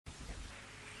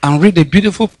and read a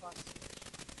beautiful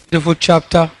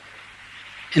chapter.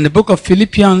 In the book of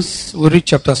Philippians, we read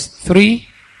chapters 3.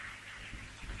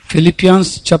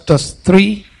 Philippians chapters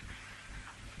 3.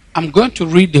 I'm going to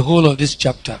read the whole of this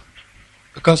chapter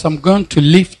because I'm going to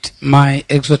lift my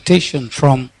exhortation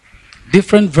from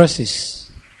different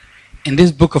verses in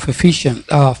this book of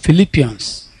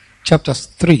Philippians chapters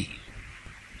 3.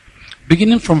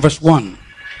 Beginning from verse 1.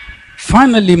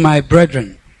 Finally, my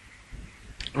brethren,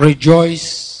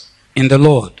 rejoice in the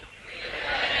Lord.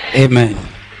 Amen.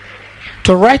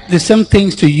 To write the same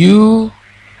things to you,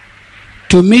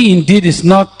 to me indeed is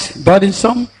not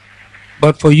burdensome,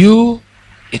 but for you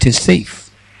it is safe.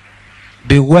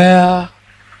 Beware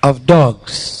of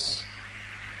dogs.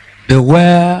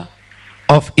 Beware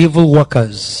of evil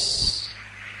workers.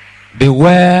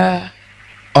 Beware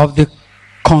of the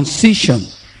concision.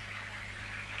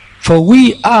 For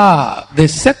we are the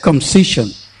circumcision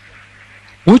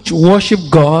which worship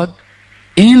God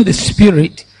in the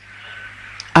Spirit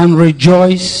and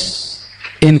rejoice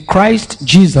in Christ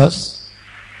Jesus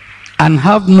and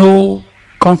have no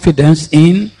confidence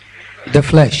in the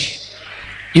flesh.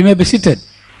 You may be seated.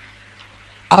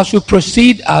 As we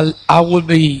proceed, I will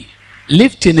be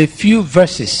lifting a few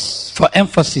verses for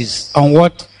emphasis on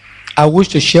what I wish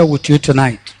to share with you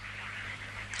tonight.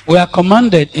 We are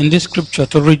commanded in this scripture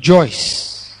to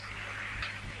rejoice.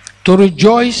 To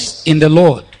rejoice in the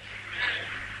Lord.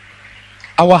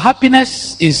 Our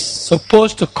happiness is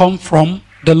supposed to come from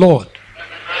the Lord.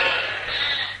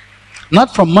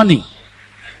 Not from money.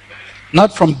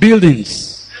 Not from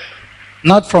buildings.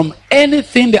 Not from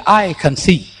anything the eye can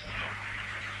see.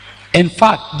 In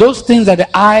fact, those things that the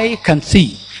eye can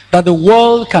see, that the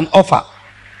world can offer,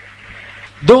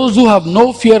 those who have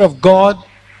no fear of God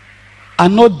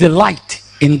and no delight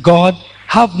in God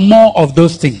have more of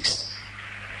those things.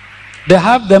 They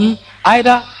have them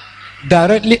either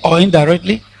directly or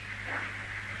indirectly.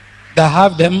 They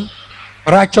have them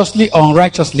righteously or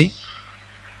unrighteously.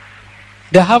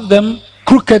 They have them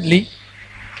crookedly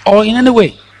or in any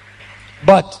way.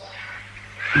 But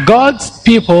God's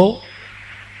people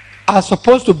are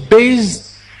supposed to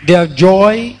base their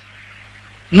joy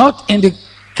not in the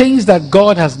things that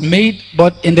God has made,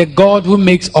 but in the God who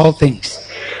makes all things.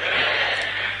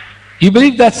 You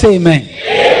believe that? Say amen. Amen.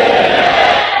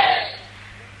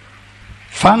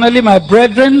 Finally, my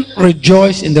brethren,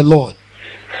 rejoice in the Lord.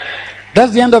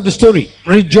 That's the end of the story.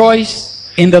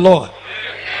 Rejoice in the Lord.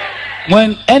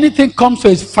 When anything comes to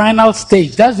its final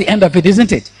stage, that's the end of it,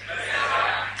 isn't it?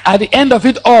 At the end of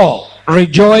it all,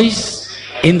 rejoice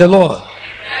in the Lord.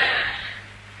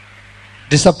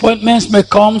 Disappointments may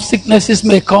come, sicknesses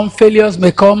may come, failures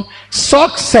may come,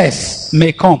 success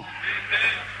may come,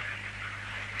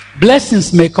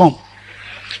 blessings may come.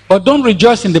 But don't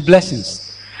rejoice in the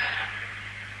blessings.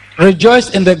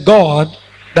 Rejoice in the God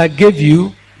that gave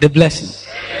you the blessings.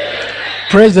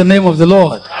 Praise the name of the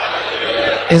Lord.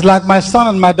 It's like my son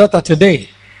and my daughter today.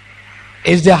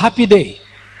 It's their happy day.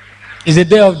 It's a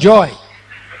day of joy.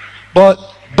 But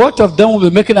both of them will be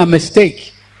making a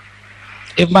mistake.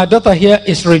 If my daughter here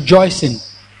is rejoicing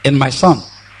in my son,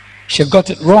 she got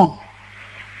it wrong.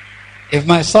 If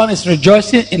my son is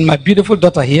rejoicing in my beautiful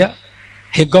daughter here,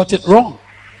 he got it wrong.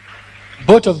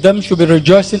 Both of them should be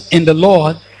rejoicing in the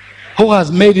Lord who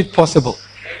has made it possible.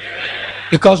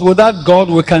 Because without God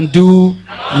we can do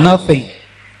nothing.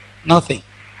 Nothing.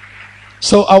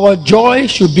 So our joy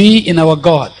should be in our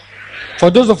God. For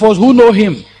those of us who know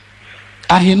Him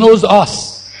and He knows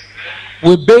us,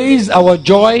 we base our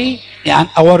joy and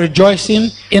our rejoicing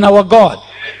in our God.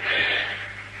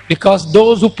 Because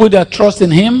those who put their trust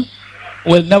in Him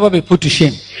will never be put to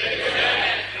shame.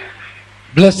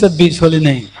 Blessed be His holy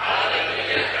name.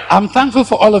 I'm thankful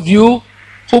for all of you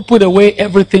who put away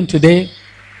everything today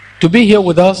to be here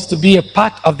with us, to be a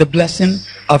part of the blessing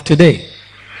of today.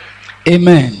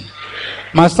 Amen.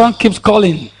 My son keeps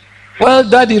calling. Well,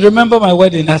 Daddy, remember my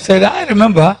wedding? I said, I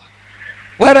remember.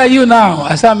 Where are you now?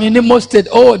 I said, I'm in Imo State.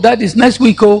 Oh, that is next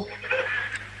week. Oh,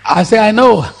 I said, I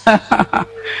know.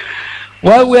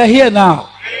 Well, we are here now.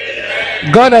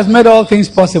 God has made all things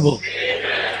possible.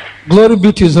 Glory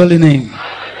be to His holy name.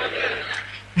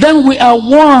 Then we are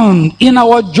warned in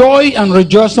our joy and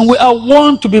rejoicing. We are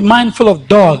warned to be mindful of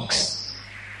dogs.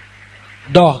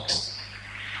 Dogs.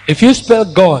 If you spell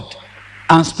God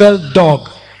and spell dog,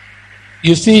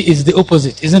 you see it's the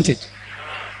opposite, isn't it?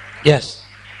 Yes.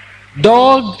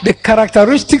 Dog, the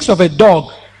characteristics of a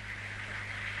dog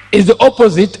is the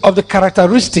opposite of the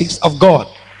characteristics of God.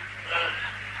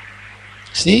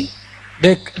 See?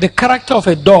 The character of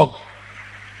a dog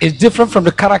is different from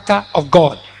the character of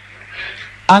God.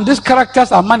 And these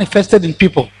characters are manifested in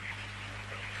people.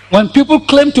 When people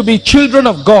claim to be children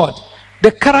of God,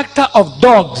 the character of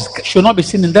dogs should not be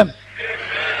seen in them.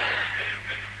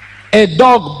 A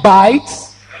dog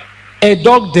bites, a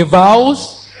dog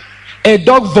devours, a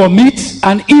dog vomits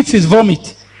and eats his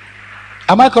vomit.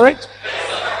 Am I correct?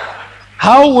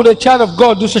 How would a child of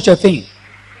God do such a thing?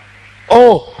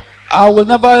 Oh, I will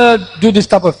never do this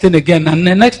type of thing again. And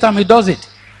the next time he does it.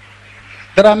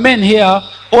 There are men here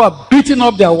who are beating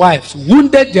up their wives,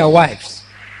 wounded their wives.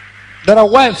 There are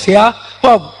wives here who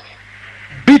are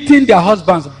beating their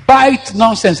husbands, bite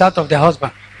nonsense out of their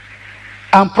husband,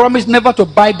 and promise never to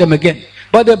bite them again.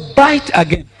 But they bite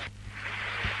again.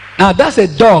 Now that's a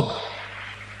dog.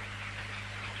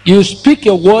 You speak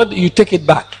a word, you take it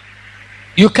back.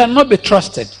 You cannot be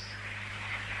trusted.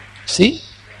 See?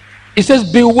 It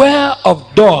says, beware of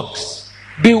dogs.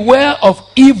 Beware of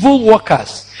evil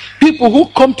workers. People who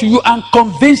come to you and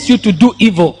convince you to do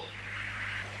evil.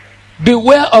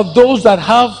 Beware of those that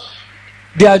have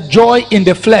their joy in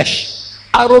the flesh.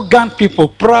 Arrogant people,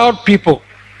 proud people.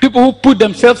 People who put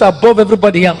themselves above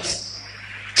everybody else.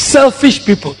 Selfish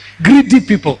people, greedy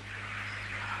people.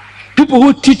 People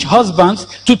who teach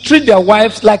husbands to treat their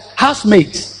wives like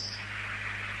housemates.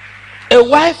 A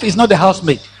wife is not a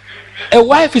housemaid. A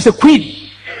wife is a queen.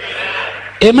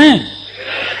 Amen.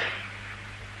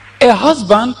 A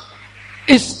husband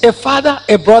is a father,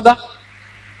 a brother,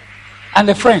 and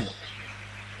a friend.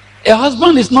 A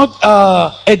husband is not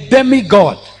a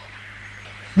demigod.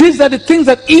 These are the things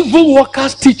that evil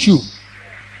workers teach you.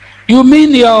 You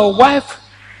mean your wife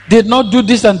did not do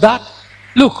this and that?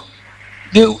 Look,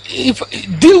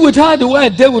 deal with her the way I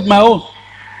deal with my own.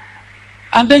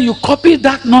 And then you copy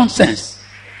that nonsense.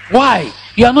 Why?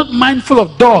 You are not mindful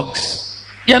of dogs.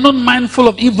 You are not mindful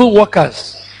of evil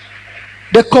workers.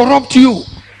 They corrupt you.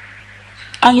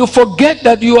 And you forget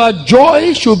that your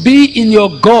joy should be in your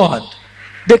God.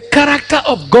 The character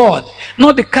of God,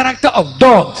 not the character of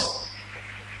dogs.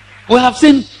 We have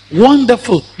seen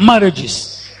wonderful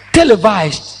marriages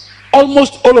televised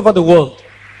almost all over the world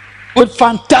with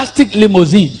fantastic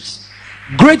limousines,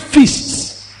 great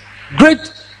feasts, great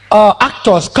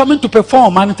actors coming to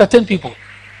perform and entertain people.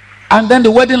 And then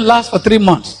the wedding lasts for 3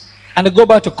 months. And they go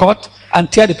back to court and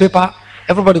tear the paper.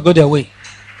 Everybody go their way.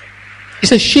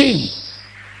 It's a shame.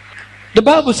 The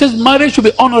Bible says marriage should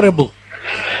be honorable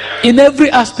in every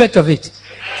aspect of it.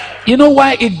 You know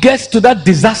why it gets to that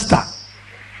disaster?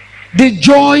 The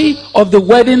joy of the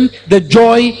wedding, the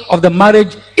joy of the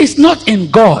marriage is not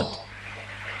in God.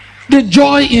 The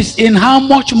joy is in how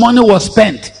much money was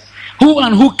spent. Who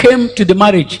and who came to the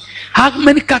marriage? How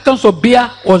many cartons of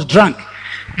beer was drunk?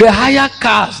 They hire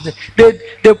cars.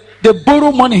 They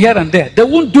borrow money here and there. They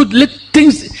won't do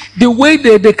things the way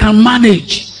they can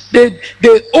manage.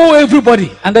 They owe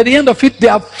everybody. And at the end of it, they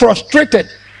are frustrated.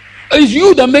 It's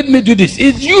you that made me do this.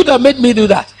 It's you that made me do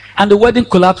that. And the wedding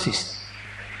collapses.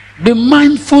 Be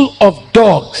mindful of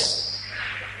dogs.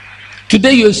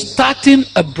 Today you're starting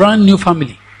a brand new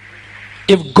family.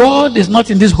 If God is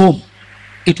not in this home,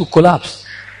 it will collapse.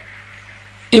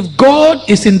 If God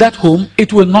is in that home,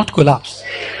 it will not collapse.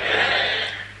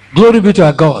 Glory be to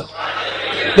our God.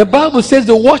 The Bible says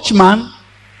the watchman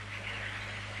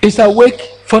is awake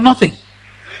for nothing.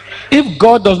 If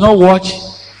God does not watch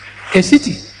a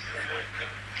city.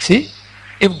 See?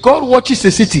 If God watches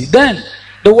a city, then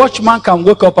the watchman can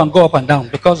wake up and go up and down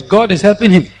because God is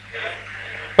helping him.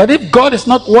 But if God is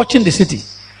not watching the city,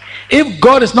 if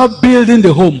God is not building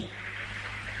the home,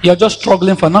 you're just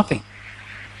struggling for nothing.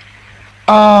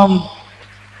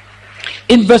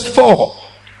 In verse 4,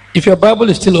 if your Bible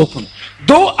is still open,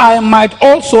 though I might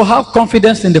also have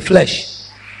confidence in the flesh,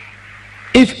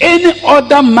 if any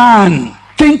other man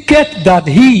thinketh that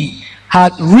he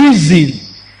had reasons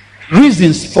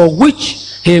for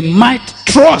which he might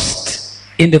trust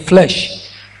in the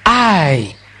flesh,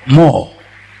 I more,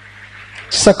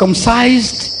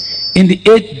 circumcised in the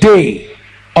 8th day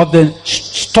of the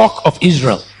stock of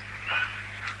Israel,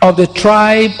 of the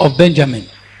tribe of Benjamin,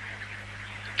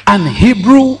 and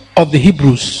Hebrew of the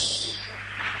Hebrews,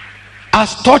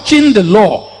 as touching the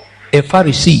law, a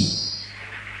Pharisee,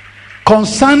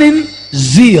 concerning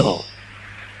zeal,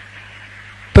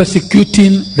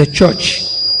 persecuting the church,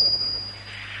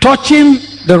 touching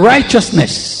the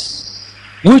righteousness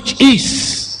which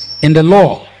is in the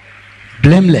law,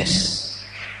 blameless.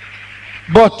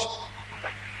 But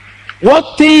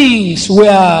what things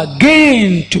were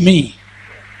gain to me,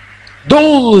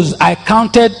 those I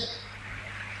counted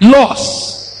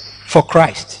loss for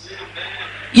Christ.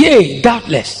 Yea,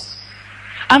 doubtless.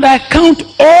 And I count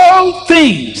all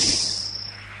things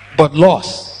but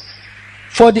loss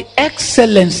for the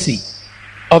excellency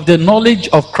of the knowledge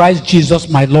of Christ Jesus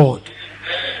my Lord,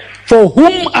 for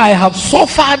whom I have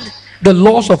suffered the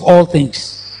loss of all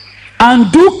things,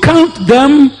 and do count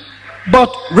them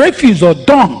but refuse or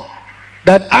dung,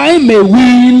 that I may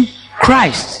win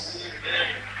Christ,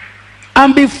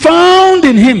 and be found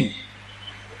in him,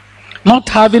 not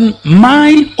having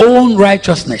mine own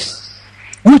righteousness,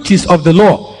 which is of the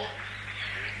law,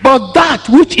 but that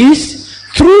which is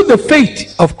through the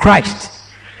faith of Christ,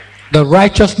 the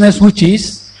righteousness which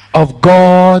is of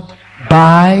God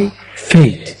by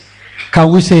faith. Can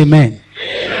we say amen?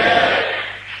 Amen.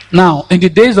 Now, in the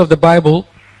days of the Bible,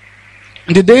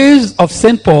 in the days of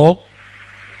St. Paul,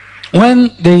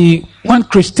 when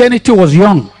Christianity was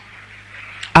young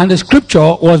and the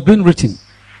scripture was being written,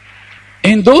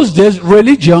 in those days,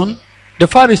 religion, the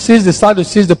Pharisees, the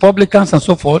Sadducees, the publicans, and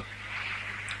so forth,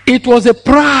 it was a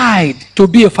pride to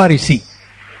be a Pharisee.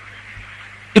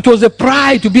 It was a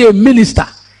pride to be a minister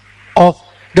of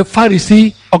the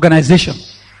Pharisee organization.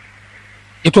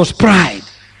 It was pride.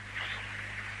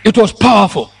 It was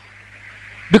powerful,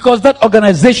 because that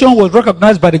organization was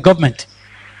recognized by the government.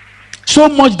 So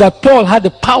much that Paul had the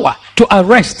power to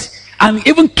arrest and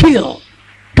even kill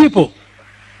people.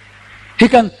 He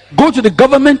can go to the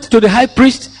government, to the high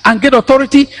priest, and get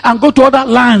authority, and go to other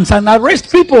lands and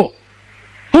arrest people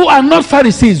who are not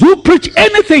Pharisees, who preach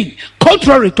anything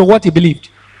contrary to what he believed.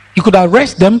 He could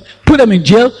arrest them, put them in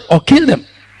jail, or kill them.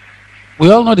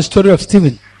 We all know the story of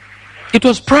Stephen. It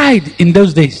was pride in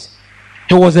those days.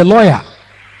 He was a lawyer.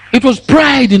 It was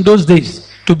pride in those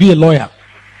days to be a lawyer.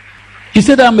 He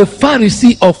said, I'm a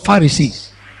Pharisee of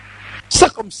Pharisees,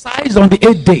 circumcised on the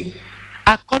 8th day,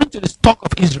 according to the stock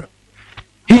of Israel.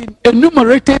 He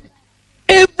enumerated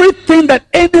everything that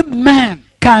any man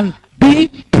can be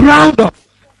proud of.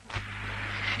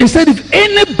 He said, if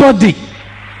anybody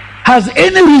has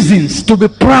any reasons to be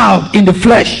proud in the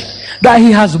flesh, that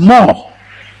he has more.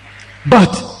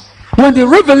 But when the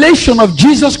revelation of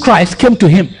Jesus Christ came to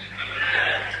him,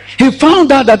 he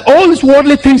found out that all these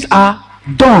worldly things are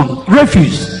dung,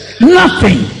 refuse,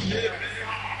 nothing.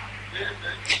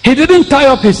 He didn't tie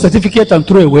up his certificate and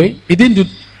throw away. He didn't do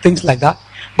things like that.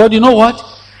 But you know what?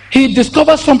 He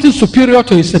discovered something superior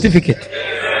to his certificate.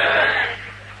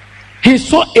 He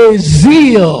saw a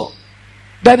zeal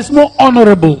that is more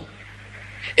honorable.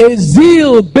 A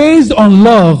zeal based on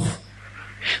love.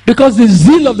 Because the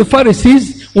zeal of the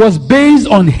Pharisees was based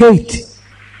on hate.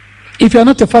 If you are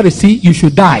not a Pharisee, you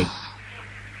should die.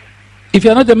 If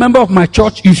you are not a member of my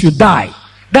church, you should die.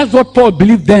 That's what Paul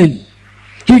believed then.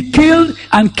 He killed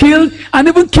and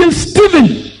even killed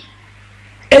Stephen,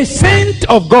 a saint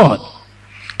of God.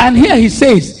 And here he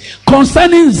says,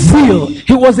 concerning zeal,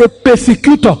 he was a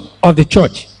persecutor of the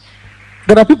church.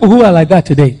 There are people who are like that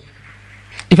today.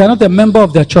 If you are not a member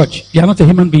of their church, you are not a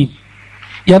human being.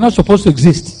 You are not supposed to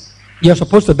exist. You are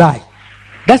supposed to die.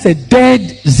 That's a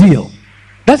dead zeal.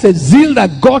 That's a zeal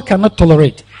that God cannot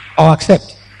tolerate or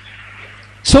accept.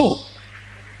 So,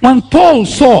 when Paul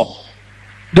saw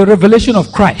the revelation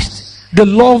of Christ, the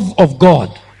love of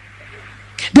God,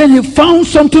 then he found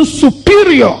something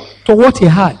superior to what he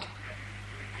had.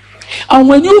 And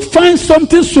when you find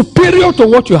something superior to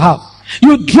what you have,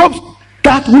 you drop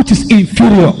that which is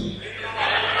inferior.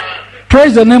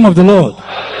 Praise the name of the Lord.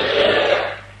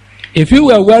 If you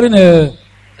were wearing a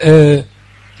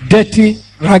dirty,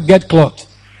 ragged cloth,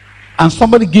 and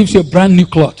somebody gives you a brand new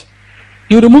cloth,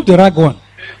 you remove the rag one.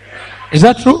 Is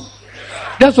that true?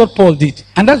 That's what Paul did.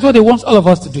 And that's what he wants all of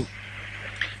us to do.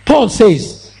 Paul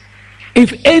says,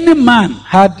 if any man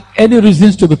had any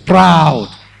reasons to be proud,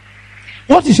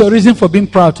 what is your reason for being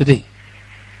proud today?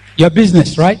 Your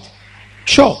business, right?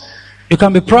 Sure. You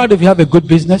can be proud if you have a good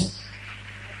business,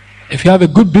 if you have a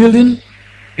good building,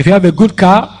 if you have a good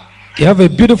car, you have a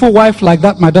beautiful wife like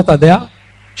that, my daughter there.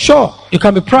 Sure, you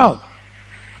can be proud.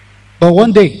 But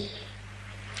one day,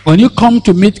 when you come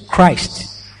to meet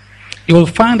Christ, you will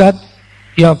find that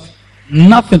you have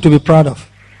nothing to be proud of.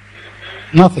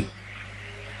 Nothing.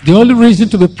 The only reason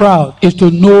to be proud is to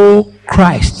know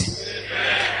Christ.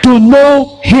 To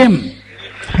know Him.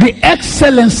 The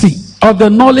excellency of the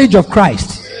knowledge of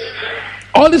Christ.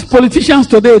 All these politicians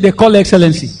today, they call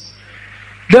excellency.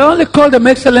 They only call them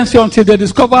excellency until they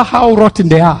discover how rotten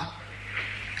they are.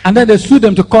 And then they sue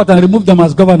them to court and remove them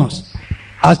as governors,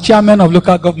 as chairmen of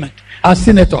local government, as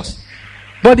senators.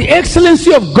 But the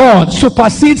excellency of God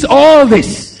supersedes all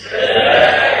this.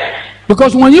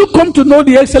 Because when you come to know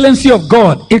the excellency of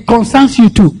God, it concerns you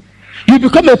too. You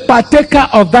become a partaker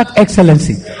of that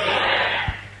excellency.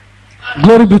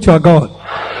 Glory be to our God.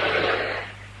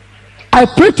 I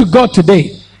pray to God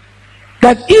today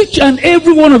that each and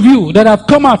every one of you that have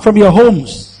come out from your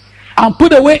homes and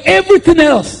put away everything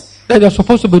else that you're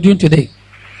supposed to be doing today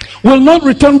will not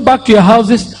return back to your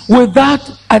houses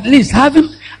without at least having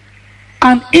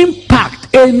an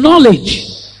impact, a knowledge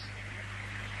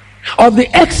of the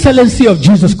excellency of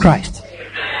Jesus Christ.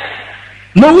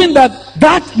 Knowing that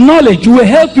that knowledge will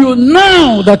help you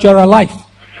now that you're alive,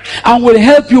 and will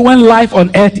help you when life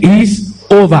on earth is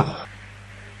over.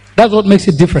 That's what makes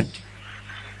it different.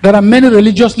 There are many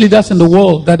religious leaders in the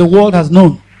world that the world has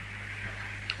known,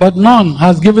 but none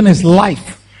has given his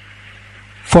life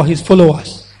for his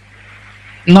followers.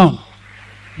 None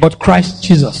but Christ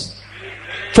Jesus.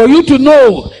 For you to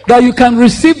know that you can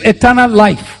receive eternal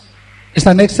life is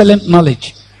an excellent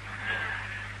knowledge.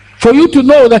 For you to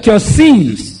know that your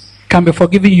sins can be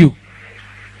forgiven you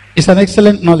is an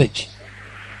excellent knowledge.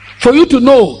 For you to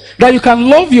know that you can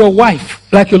love your wife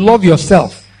like you love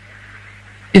yourself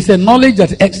is a knowledge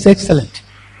that is excellent.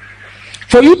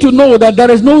 For you to know that there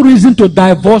is no reason to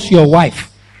divorce your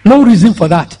wife, no reason for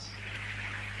that.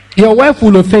 Your wife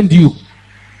will offend you.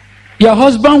 Your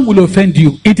husband will offend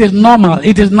you. It is normal.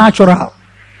 It is natural.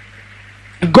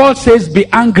 God says be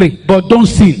angry, but don't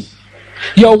sin.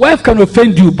 Your wife can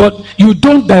offend you, but you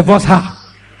don't divorce her.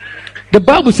 The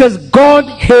Bible says God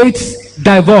hates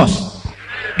divorce.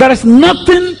 There is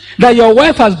nothing that your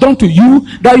wife has done to you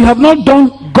that you have not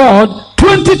done God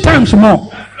 20 times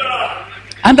more.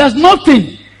 And there's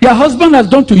nothing your husband has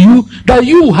done to you that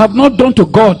you have not done to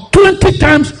God 20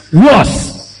 times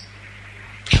worse.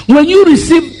 When you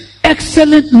receive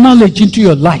excellent knowledge into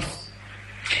your life,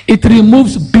 it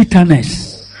removes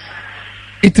bitterness.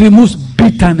 It removes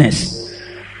bitterness.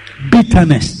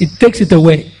 Bitterness. It takes it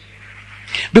away.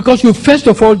 Because you first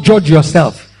of all judge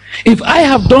yourself. If I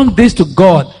have done this to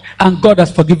God and God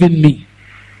has forgiven me,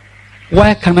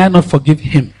 why can I not forgive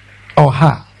him or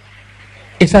her?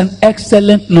 It's an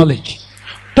excellent knowledge.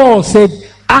 Paul said,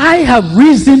 I have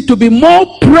reason to be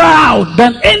more proud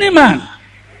than any man.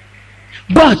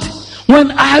 But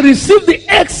when I received the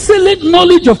excellent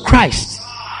knowledge of Christ,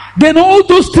 then all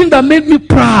those things that made me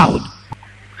proud,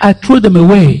 I threw them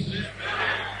away.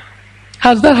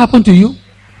 Has that happened to you?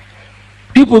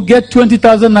 People get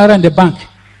 20,000 naira in the bank.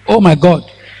 Oh my God.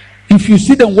 If you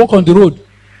see them walk on the road,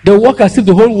 they walk as if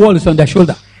the whole world is on their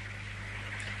shoulder.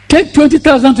 Take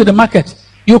 20,000 to the market.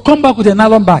 You come back with a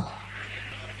nylon bag.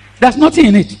 There's nothing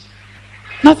in it.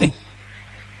 Nothing.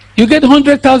 You get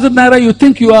 100,000 naira, you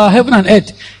think you are heaven and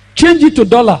earth. Change it to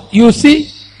dollar. You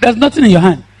see, there's nothing in your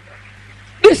hand.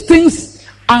 These things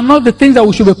are not the things that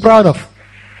we should be proud of.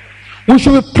 We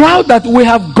should be proud that we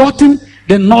have gotten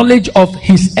the knowledge of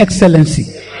his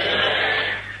excellency.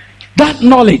 That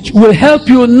knowledge will help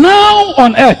you now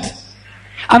on earth,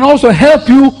 and also help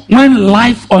you when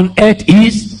life on earth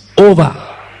is over.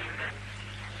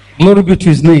 Glory be to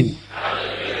his name.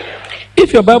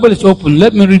 If your Bible is open,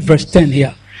 let me read verse 10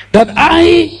 here. That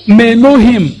I may know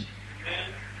him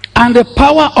and the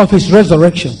power of his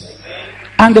resurrection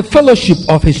and the fellowship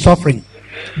of his suffering,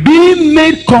 being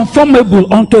made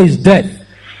conformable unto his death,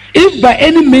 if by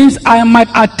any means I might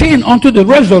attain unto the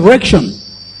resurrection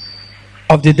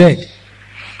of the dead.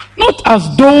 Not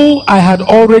as though I had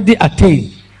already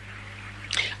attained,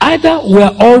 either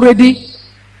were already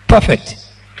perfect,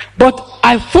 but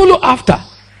I follow after,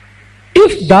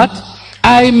 if that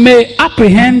I may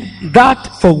apprehend that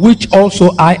for which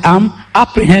also I am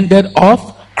apprehended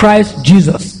of Christ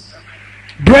Jesus.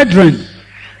 Brethren,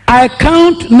 I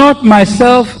count not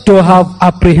myself to have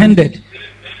apprehended,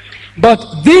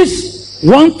 but this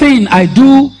one thing I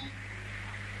do,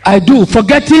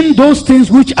 forgetting those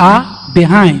things which are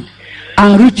behind,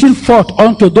 and reaching forth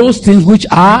unto those things which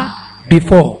are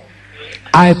before.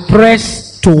 I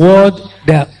press toward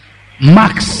the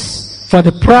marks for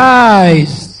the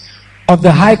prize of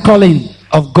the high calling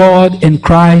of God in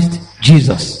Christ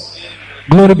Jesus.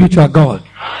 Glory be to our God.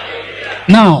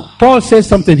 Now, Paul says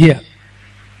something here.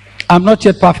 I'm not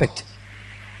yet perfect,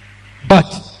 but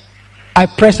I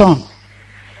press on.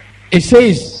 It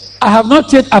says, I have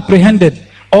not yet apprehended,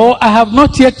 or I have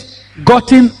not yet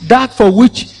gotten that for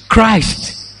which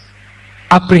Christ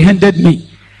apprehended me.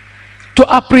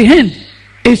 To apprehend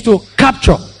is to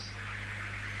capture,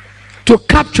 to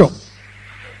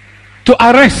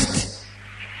arrest,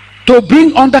 to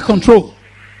bring under control.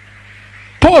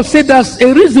 Paul said there's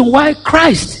a reason why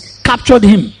Christ captured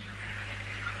him.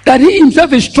 That he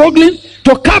himself is struggling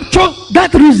to capture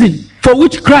that reason for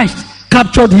which Christ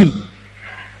captured him.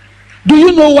 Do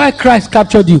you know why Christ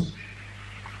captured you?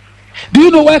 Do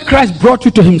you know why Christ brought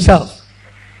you to himself?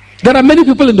 There are many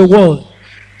people in the world.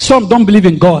 Some don't believe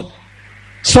in God.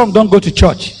 Some don't go to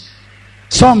church.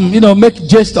 Some, make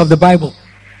jest of the Bible.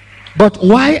 But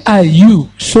why are you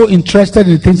so interested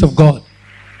in the things of God?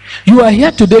 You are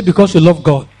here today because you love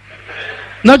God.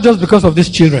 Not just because of these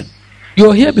children.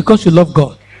 You're here because you love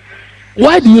God.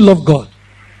 Why do you love God?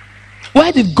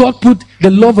 Why did God put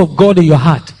the love of God in your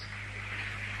heart?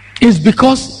 It's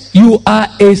because you are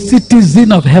a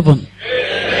citizen of heaven.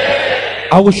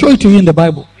 I will show it to you in the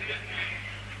Bible.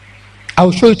 I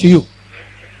will show it to you.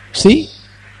 See?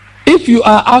 If you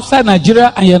are outside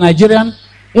Nigeria and you're Nigerian,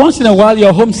 once in a while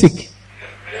you're homesick.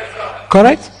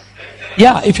 Correct?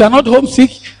 Yeah, if you're not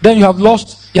homesick, then you have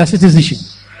lost your citizenship.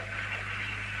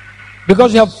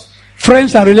 Because you have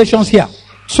friends and relations here.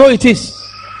 So it is.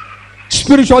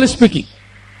 Spiritually speaking.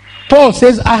 Paul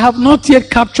says, I have not yet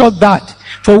captured that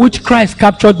for which Christ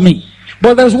captured me.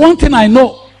 But there's one thing I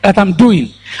know that I'm doing.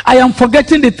 I am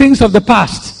forgetting the things of the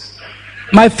past.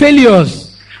 My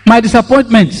failures, my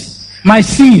disappointments, my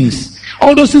sins.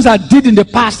 All those things I did in the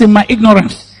past in my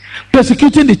ignorance.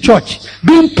 Persecuting the church.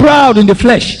 Being proud in the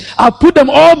flesh. I put them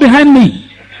all behind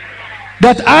me.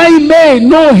 That I may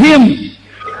know him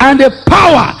and the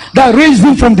power that raised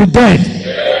him from the dead.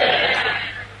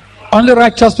 Only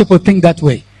righteous people think that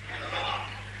way.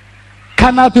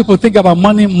 Carnal people think about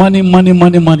money, money, money,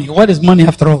 money, money. What is money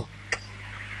after all?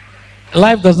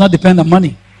 Life does not depend on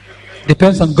money. It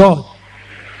depends on God.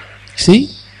 See?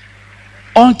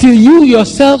 Until you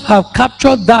yourself have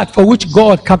captured that for which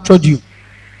God captured you.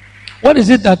 What is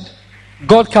it that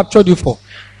God captured you for?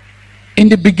 In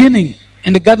the beginning,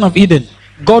 in the Garden of Eden,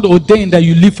 God ordained that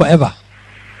you live forever.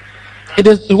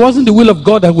 It wasn't the will of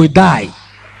God that we die.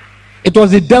 It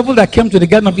was the devil that came to the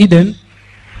Garden of Eden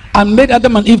and made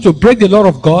Adam and Eve to break the law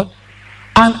of God.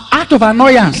 And out of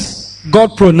annoyance,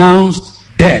 God pronounced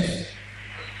death.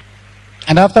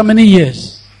 And after many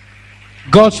years,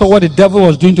 God saw what the devil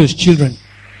was doing to his children.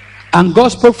 And God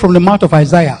spoke from the mouth of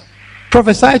Isaiah.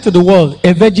 Prophesy to the world,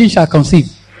 a virgin shall conceive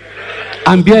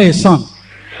and bear a son,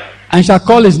 and shall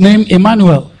call his name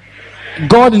Emmanuel,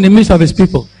 God in the midst of his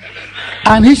people.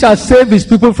 And he shall save his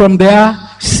people from their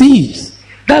sins.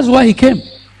 That's why he came.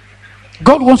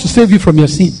 God wants to save you from your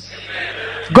sins.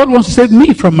 God wants to save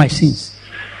me from my sins.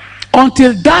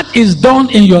 Until that is done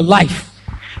in your life,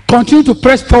 continue to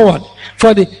press forward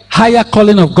for the higher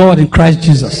calling of God in Christ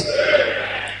Jesus.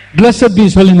 Blessed be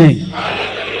his holy name.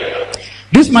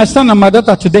 This, my son and my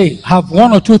daughter today have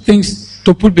one or two things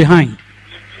to put behind.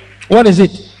 What is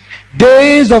it?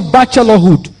 Days of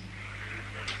bachelorhood.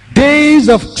 Days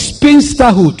of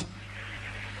spinsterhood.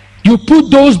 You put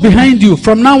those behind you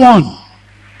from now on.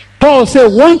 Paul said,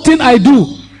 one thing I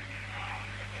do,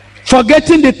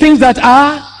 forgetting the things that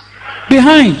are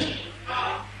behind.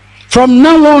 From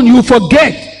now on, you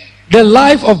forget the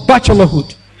life of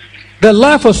bachelorhood, the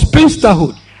life of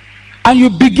spinsterhood, and you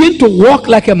begin to walk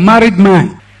like a married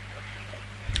man.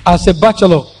 As a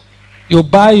bachelor, you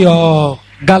buy your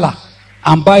gala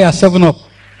and buy a 7-Up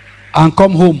and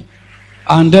come home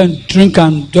and then drink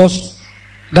and just,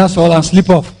 that's all, and sleep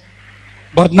off.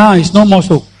 But now it's no more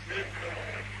so.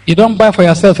 You don't buy for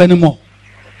yourself anymore.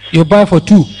 You buy for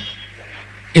two.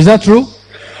 Is that true?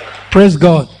 Praise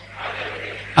God.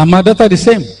 And my daughter the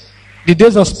same. The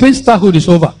days of spinsterhood is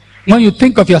over. When you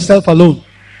think of yourself alone.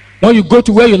 When you go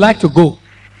to where you like to go.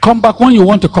 Come back when you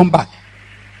want to come back.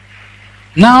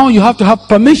 Now you have to have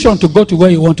permission to go to where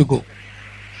you want to go.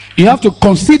 You have to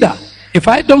consider, if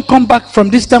I don't come back from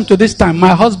this time to this time,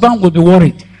 my husband will be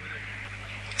worried.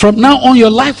 From now on,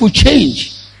 your life will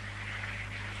change.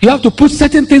 You have to put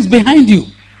certain things behind you.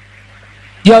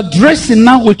 Your dressing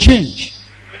now will change.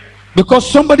 Because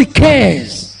somebody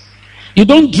cares. You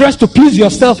don't dress to please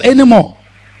yourself anymore.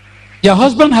 Your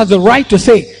husband has the right to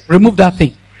say, remove that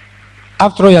thing.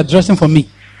 After all, you're dressing for me.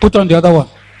 Put on the other one.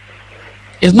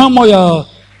 It's not more your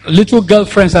little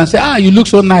girlfriends and say, ah, you look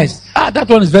so nice. Ah, that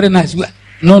one is very nice.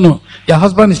 No, no. Your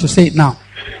husband is to say it now.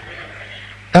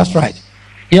 That's right.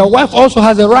 Your wife also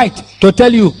has a right to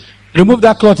tell you, remove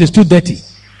that cloth, it's too dirty.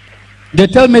 They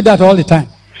tell me that all the time.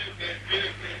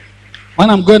 When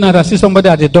I'm going out, I see somebody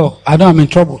at the door, I know I'm in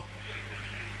trouble.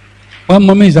 When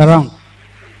mommy is around,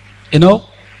 you know,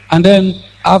 and then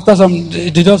after some,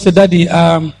 they just say, daddy,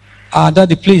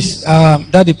 daddy, please,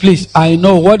 I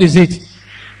know, what is it?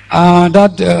 All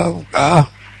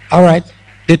right.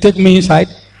 They take me inside.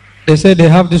 They say they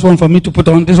have this one for me to put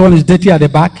on. This one is dirty at the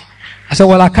back. I said,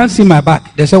 well, I can't see my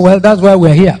back. They said, well, that's why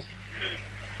we're here.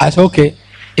 I said, okay.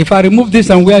 If I remove this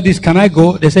and wear this, can I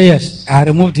go? They say, yes. I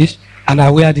remove this and I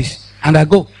wear this and I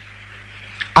go.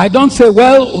 I don't say,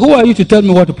 well, who are you to tell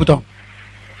me what to put on?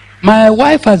 My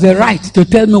wife has a right to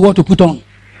tell me what to put on.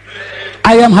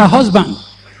 I am her husband.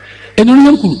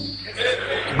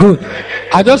 Good.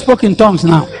 I just spoke in tongues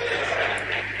now.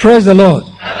 Praise the Lord.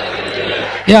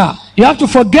 Yeah. You have to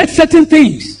forget certain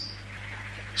things.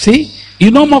 See? You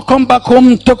no more come back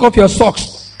home, take off your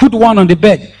socks put one on the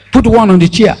bed, put one on the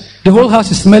chair. The whole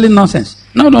house is smelling nonsense.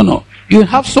 No, no, no. You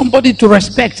have somebody to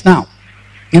respect now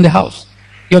in the house.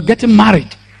 You're getting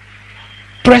married,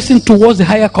 pressing towards the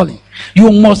higher calling.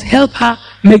 You must help her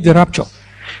make the rapture.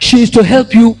 She is to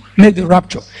help you make the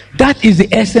rapture. That is the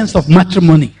essence of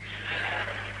matrimony.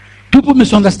 People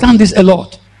misunderstand this a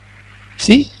lot.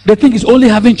 See, they think it's only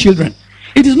having children.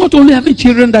 It is not only having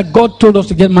children that God told us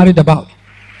to get married about.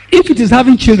 If it is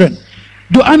having children,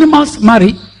 do animals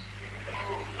marry?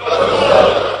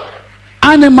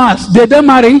 Animals, do they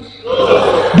marry?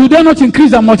 Do they not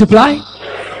increase and multiply?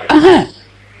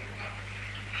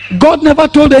 God never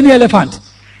told any elephant,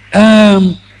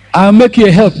 I'll make you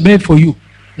a help made for you.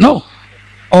 No.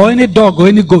 Or any dog or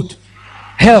any goat.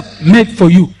 Help made for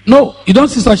you. No, you don't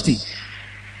see such thing.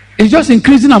 It's just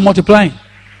increasing and multiplying.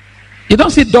 You don't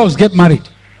see dogs get married.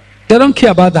 They don't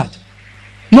care about that.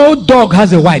 No dog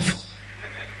has a wife.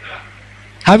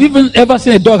 Have you ever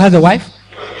seen a dog has a wife?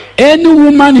 Any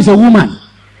woman is a woman.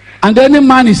 And any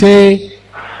man is any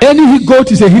he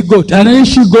goat is a he goat. And any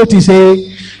she goat is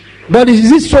a... But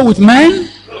is it so with men?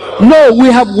 No, we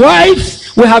have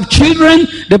wives, we have children.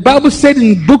 The Bible said in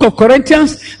the book of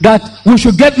Corinthians that we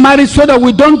should get married so that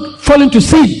we don't fall into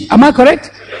sin. Am I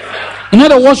correct? In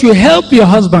other words, you help your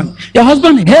husband. Your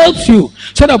husband helps you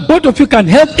so that both of you can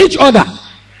help each other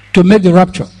to make the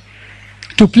rapture,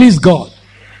 to please God.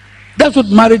 That's what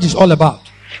marriage is all about.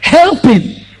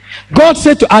 Helping. God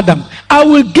said to Adam, I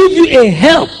will give you a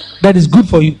help that is good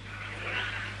for you.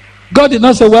 God did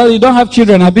not say, well, you don't have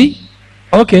children, Abby.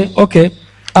 Okay.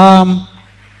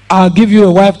 I'll give you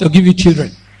a wife to give you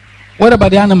children. What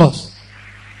about the animals?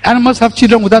 Animals have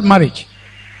children without marriage.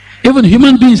 Even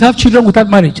human beings have children without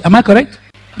marriage. Am I correct?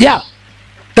 Yeah.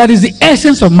 That is the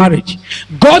essence of marriage.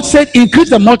 God said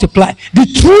increase and multiply. The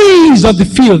trees of the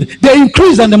field, they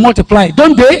increase and they multiply,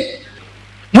 don't they?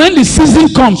 When the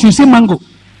season comes, you see mango.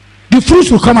 The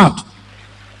fruits will come out.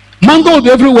 Mango will be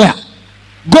everywhere.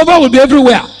 Guava will be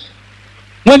everywhere.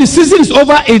 When the season is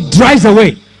over, it dries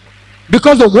away.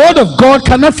 Because the word of God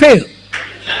cannot fail.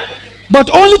 But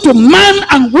only to man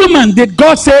and woman did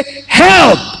God say,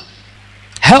 help.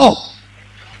 Help.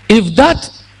 If that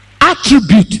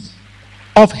attribute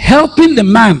of helping the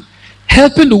man,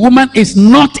 helping the woman is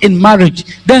not in marriage,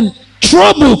 then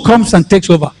trouble comes and takes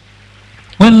over.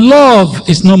 When love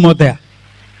is no more there,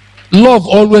 love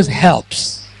always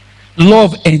helps.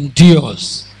 Love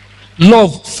endures.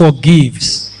 Love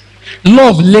forgives.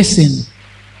 Love listens.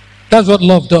 That's what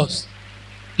love does.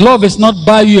 Love is not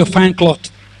buy you a fine cloth.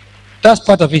 That's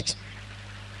part of it.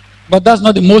 But that's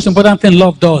not the most important thing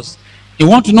love does. You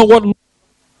want to know what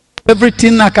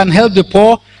everything I can help the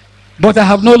poor, but I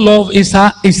have no love. He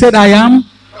said, I am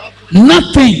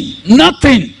nothing.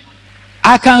 Nothing.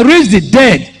 I can raise the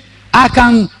dead. I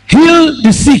can heal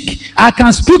the sick. I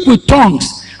can speak with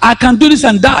tongues. I can do this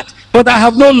and that. But I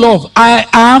have no love. I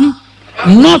am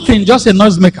nothing, just a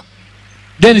noisemaker.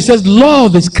 Then he says,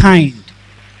 love is kind.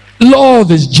 Love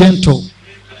is gentle.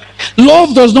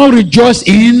 Love does not rejoice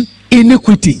in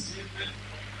iniquity.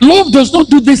 Love does not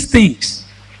do these things.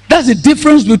 That's the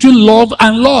difference between love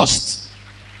and lust.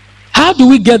 How do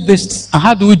we get this and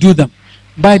how do we do them?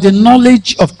 By the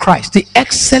knowledge of Christ, the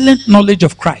excellent knowledge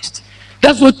of Christ.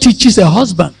 That's what teaches a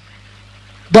husband,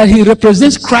 that he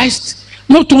represents Christ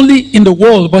not only in the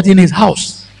world but in his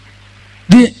house.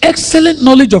 The excellent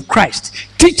knowledge of Christ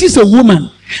teaches a woman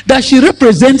that she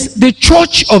represents the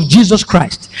church of Jesus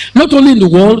Christ, not only in the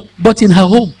world but in her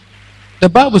home. The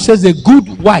Bible says a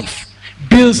good wife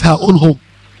builds her own home.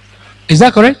 Is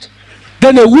that correct?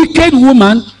 Then a wicked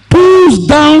woman pulls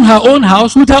down her own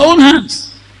house with her own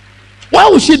hands. Why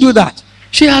would she do that?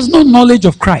 She has no knowledge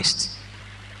of Christ.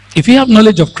 If you have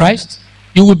knowledge of Christ,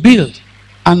 you will build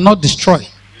and not destroy.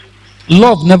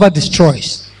 Love never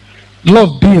destroys.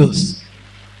 Love builds.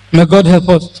 May God help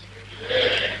us.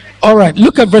 All right,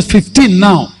 look at verse 15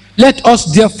 now. Let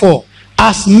us therefore,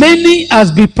 as many as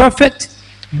be perfect,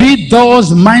 be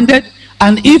those minded,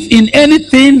 and if in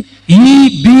anything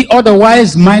ye be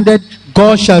otherwise minded,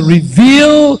 God shall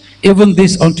reveal even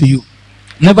this unto you.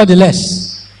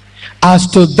 Nevertheless, as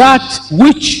to that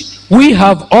which we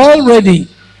have already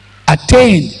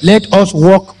attained, let us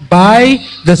walk by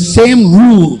the same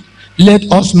rule.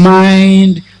 Let us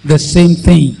mind the same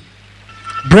thing.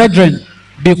 Brethren,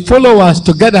 be followers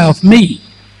together of me,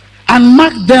 and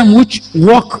mark them which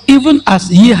walk even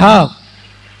as ye have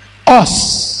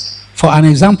us for an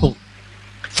example.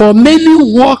 For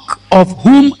many walk, of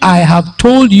whom I have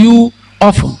told you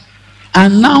often,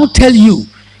 and now tell you,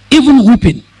 even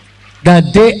weeping,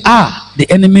 that they are the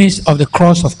enemies of the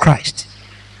cross of Christ,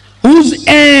 whose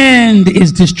end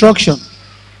is destruction,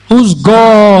 whose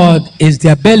God is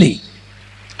their belly,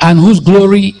 and whose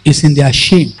glory is in their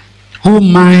shame, who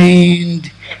mind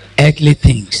earthly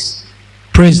things.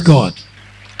 Praise God.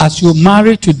 As you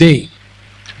marry today,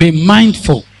 be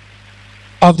mindful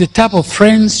of the type of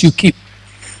friends you keep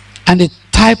and the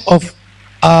type of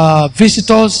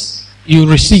visitors you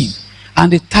receive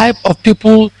and the type of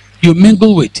people you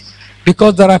mingle with,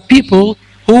 because there are people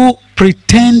who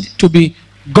pretend to be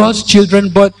God's children,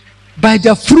 but by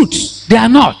their fruits they are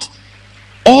not.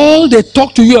 All they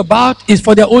talk to you about is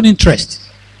for their own interest.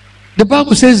 The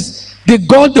Bible says the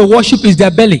God they worship is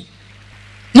their belly,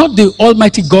 not the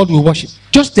Almighty God we worship,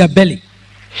 just their belly.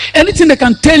 Anything they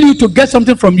can tell you to get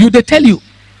something from you, they tell you.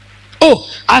 Oh,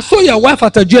 I saw your wife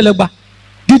at a Jeleba.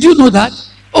 Did you know that?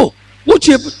 Oh,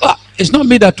 it's not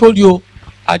me that told you.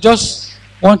 I just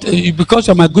want, because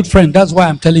you're my good friend, that's why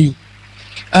I'm telling you.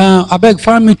 I beg,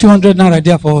 find me 200 naira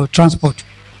there for transport.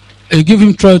 Give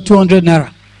him 200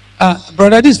 naira.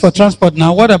 Brother, this is for transport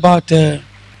now. What about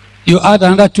you add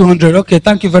another 200? Okay,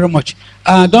 thank you very much.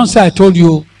 Don't say I told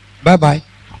you. Bye-bye.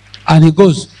 And he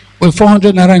goes with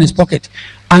 400 naira in his pocket.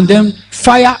 And then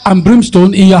fire and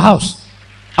brimstone in your house.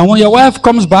 And when your wife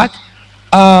comes back,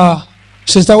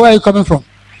 sister, where are you coming from?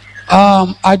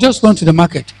 I just went to the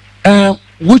market.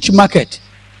 Which market?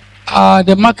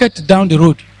 The market down the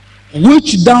road.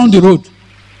 Which down the road?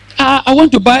 I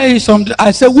want to buy some.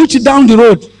 I said, which down the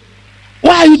road?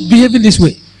 Why are you behaving this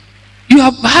way? You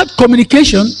have had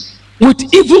communication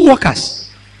with evil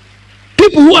workers.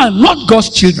 People who are not God's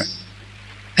children.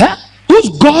 Whose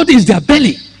God is their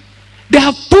belly. They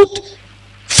have put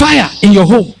fire in your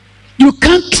home. You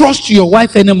can't trust your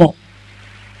wife anymore.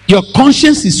 Your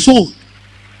conscience is sold.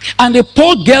 And the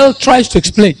poor girl tries to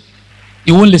explain.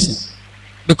 You won't listen.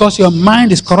 Because your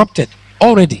mind is corrupted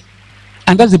already.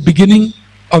 And that's the beginning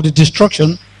of the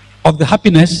destruction of the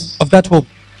happiness of that home.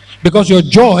 Because your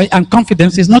joy and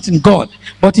confidence is not in God,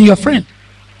 but in your friend.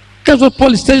 That's what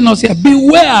Paul is telling us here.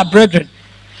 Beware, brethren.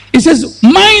 He says,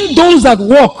 mind those that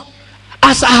walk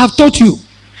as I have taught you.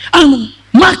 And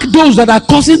mark those that are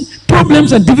causing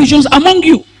problems and divisions among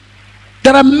you.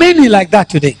 There are many like that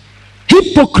today.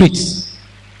 Hypocrites.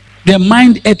 They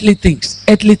mind earthly things,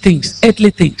 earthly things, earthly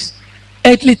things.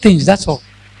 Earthly things, that's all.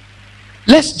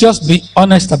 Let's just be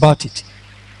honest about it.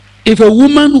 If a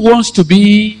woman wants to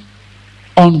be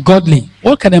ungodly,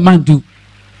 what can a man do?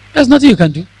 There's nothing you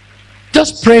can do.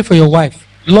 Just pray for your wife.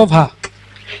 Love her.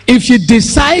 If she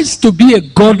decides to be a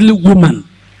godly woman,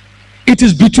 it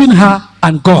is between her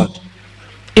and God.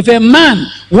 If a man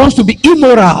wants to be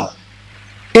immoral,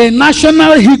 a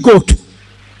national he-goat,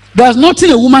 there's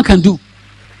nothing a woman can do.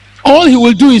 All he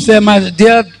will do is say, my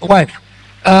dear wife,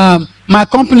 my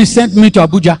company sent me to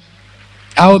Abuja.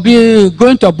 I will be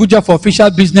going to Abuja for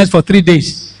official business for 3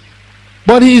 days.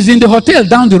 But he is in the hotel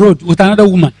down the road with another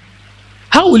woman.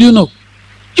 How will you know?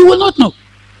 You will not know.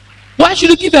 Why should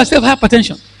you give yourself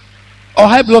hypertension or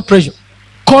high blood pressure?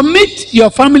 Commit your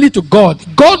family to God.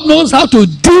 God knows how to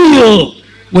deal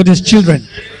with his children.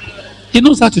 He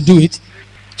knows how to do it.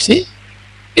 See?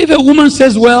 If a woman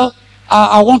says, well,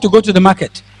 I want to go to the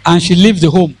market, and she leaves the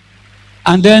home,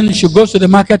 and then she goes to the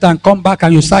market and come back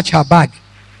and you search her bag.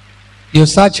 You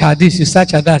search her this, you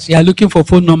search her that. You are looking for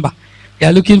phone number. You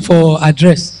are looking for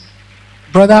address.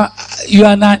 Brother, you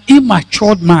are an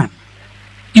immature man.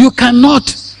 You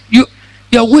cannot. You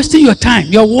are wasting your time.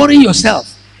 You are worrying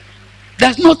yourself.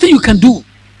 There's nothing you can do.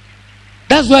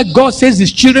 That's why God says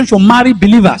his children should marry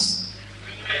believers.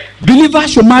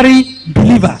 Believers should marry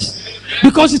believers.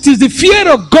 Because it is the fear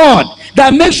of God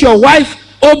that makes your wife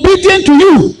obedient to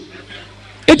you.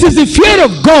 It is the fear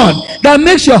of God that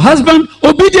makes your husband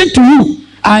obedient to you.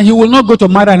 And he will not go to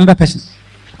marry another person.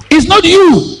 It's not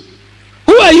you.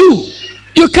 Who are you?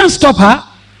 You can't stop her.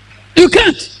 You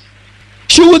can't.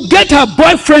 She will get her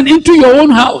boyfriend into your own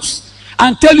house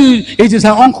and tell you it is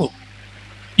her uncle.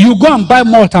 You go and buy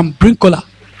malt and bring cola.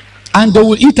 And they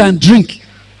will eat and drink.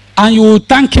 And you will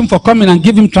thank him for coming and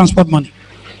give him transport money.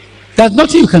 There's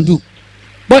nothing you can do.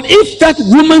 But if that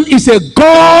woman is a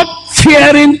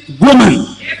God-fearing woman,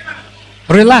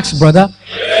 relax, brother.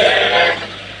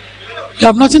 You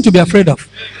have nothing to be afraid of.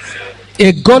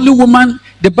 A godly woman,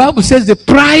 the Bible says the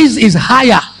price is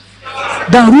higher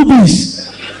than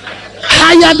rubies,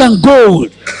 higher than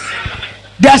gold.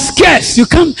 They are scarce. You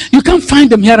can't find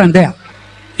them here and there.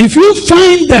 If you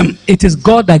find them, it is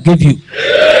God that gave you.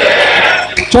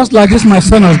 Just like this, my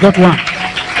son has got one.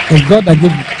 It's God that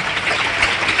gave you.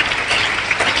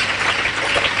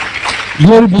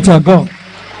 Glory be to God.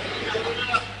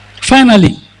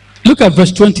 Finally, look at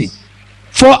verse 20.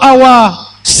 For our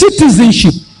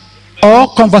citizenship or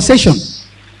conversation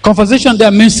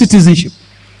there means citizenship.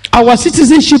 Our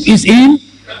citizenship is in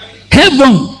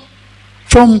heaven,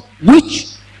 from which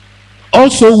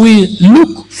also we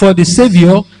look for the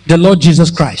Savior, the Lord Jesus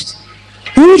Christ,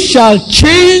 who shall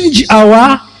change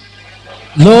our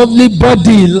lowly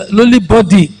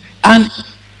body, and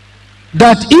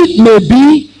that it may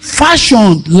be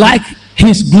fashioned like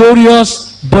his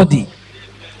glorious body,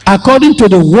 according to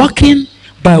the working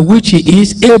by which he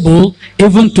is able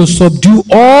even to subdue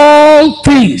all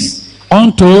things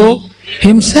unto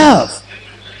himself.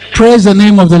 Praise the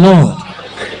name of the Lord.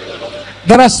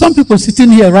 There are some people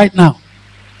sitting here right now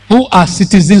who are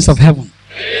citizens of heaven.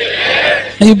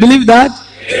 And you believe that?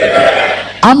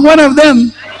 I'm one of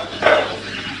them.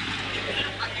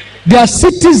 They are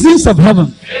citizens of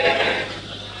heaven.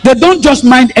 They don't just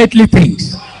mind earthly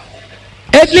things.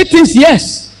 Earthly things,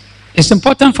 yes, it's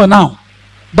important for now.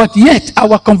 But yet,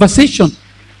 our conversation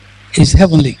is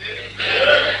heavenly.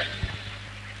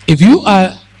 If you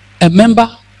are a member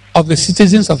of the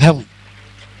citizens of heaven,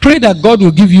 pray that God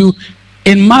will give you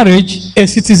in marriage a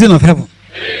citizen of heaven.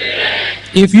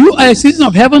 If you are a citizen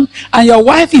of heaven and your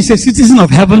wife is a citizen of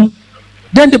heaven,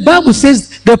 then the Bible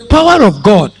says the power of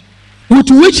God, with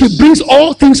which he brings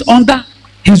all things under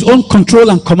his own control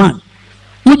and command,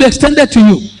 will be extended to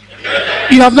you.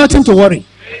 You have nothing to worry.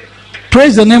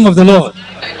 Praise the name of the Lord.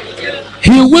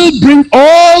 He will bring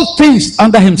all things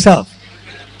under himself,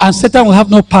 and Satan will have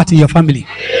no part in your family.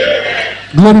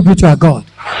 Glory be to our God.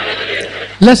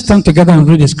 Let's stand together and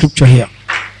read the scripture here.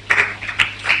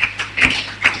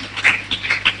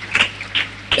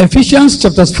 Ephesians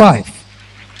chapters 5.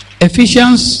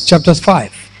 Ephesians chapters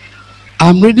 5.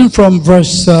 I'm reading from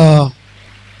verse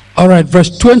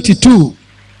 22.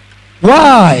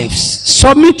 Wives,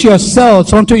 submit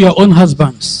yourselves unto your own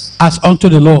husbands as unto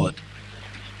the Lord.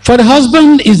 For the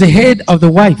husband is the head of the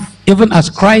wife, even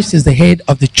as Christ is the head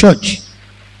of the church,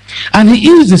 and he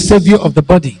is the Savior of the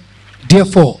body.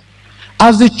 Therefore,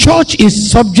 as the church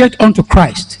is subject unto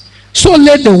Christ, so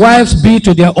let the wives be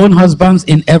to their own husbands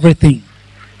in everything.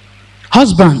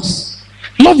 Husbands,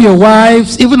 love your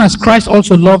wives, even as Christ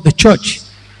also loved the church,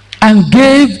 and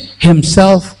gave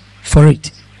himself for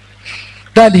it,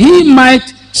 that he might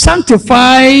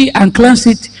sanctify and cleanse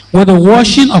it with the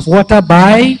washing of water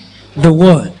by the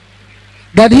word,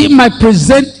 that he might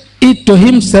present it to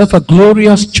himself a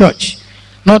glorious church,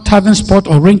 not having spot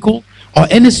or wrinkle or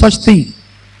any such thing,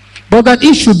 but that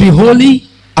it should be holy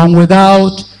and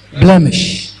without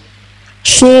blemish.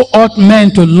 So ought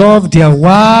men to love their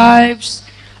wives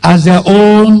as their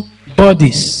own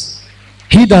bodies.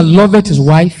 He that loveth his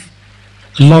wife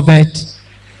loveth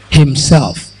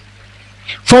himself.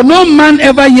 For no man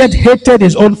ever yet hated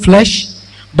his own flesh,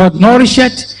 but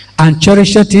nourisheth and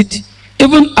cherisheth it,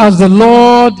 even as the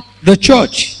Lord the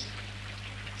church.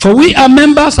 For we are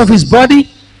members of his body,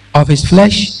 of his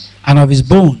flesh, and of his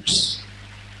bones.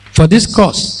 For this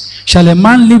cause shall a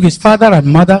man leave his father and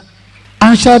mother,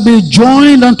 and shall be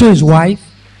joined unto his wife,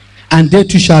 and they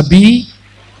two shall be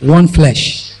one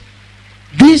flesh.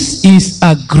 This is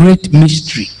a great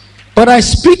mystery, but I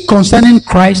speak concerning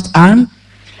Christ and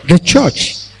the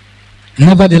church.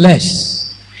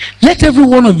 Nevertheless, let every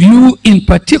one of you in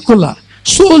particular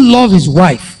so love his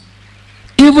wife,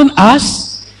 even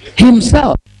as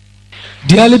himself.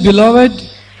 Dearly beloved,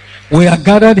 we are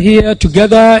gathered here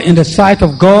together in the sight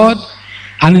of God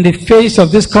and in the face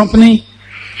of this company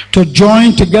to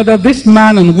join together this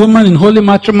man and woman in holy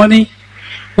matrimony,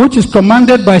 which is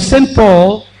commanded by St.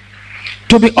 Paul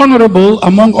to be honorable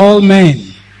among all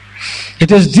men.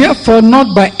 It is therefore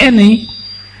not by any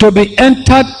to be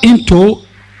entered into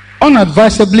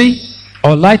unadvisedly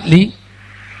or lightly,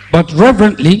 but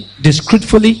reverently,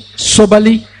 discreetly,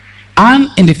 soberly, and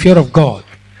in the fear of God.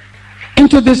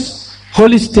 Into this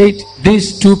holy state,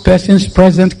 these two persons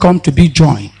present come to be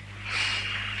joined.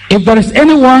 If there is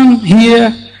anyone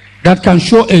here that can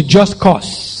show a just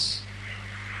cause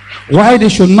why they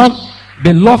should not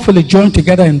be lawfully joined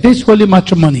together in this holy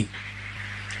matrimony,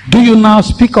 do you now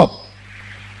speak up,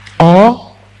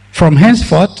 or from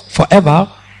henceforth forever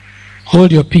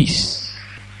hold your peace?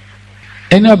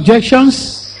 Any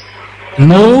objections?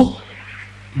 No?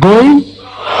 Going?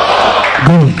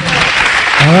 Good.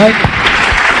 All right.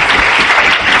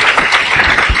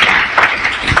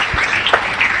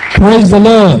 Praise the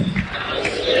Lord.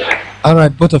 All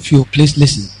right, both of you, please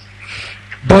listen.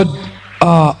 But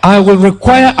I will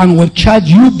require and will charge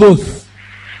you both,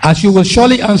 as you will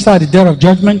surely answer at the day of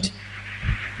judgment,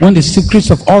 when the secrets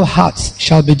of all hearts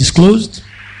shall be disclosed.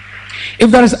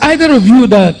 If there is either of you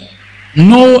that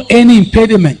know any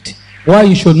impediment why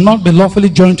you should not be lawfully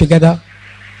joined together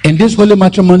in this holy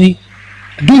matrimony,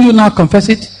 do you now confess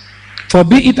it? For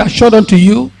be it assured unto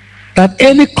you that that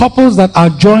any couples that are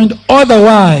joined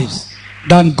otherwise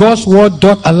than God's word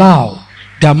doth allow,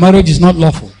 their marriage is not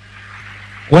lawful.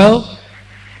 Well,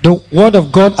 the word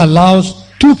of God allows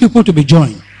 2 people to be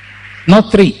joined,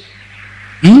 not 3.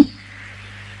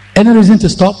 Any reason to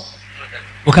stop?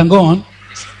 We can go on.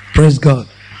 Praise God.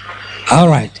 All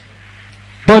right.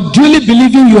 But duly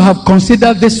believing you have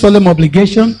considered this solemn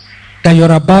obligation that you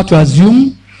are about to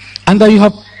assume, and that you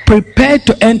have prepared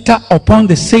to enter upon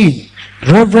the same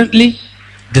reverently,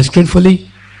 discreetly,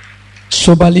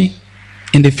 soberly,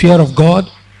 in the fear of God,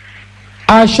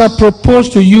 I shall propose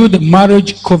to you the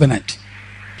marriage covenant.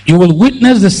 You will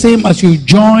witness the same as you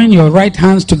join your right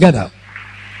hands together.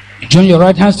 You join your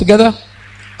right hands together?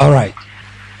 All right.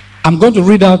 I'm going to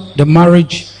read out the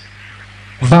marriage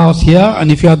vows here,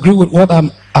 and if you agree with what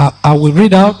I will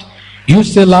read out, you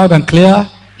say loud and clear,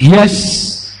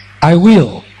 yes, I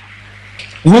will.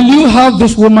 Will you have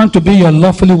this woman to be your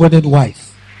lawfully wedded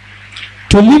wife,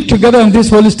 to live together in this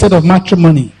holy state of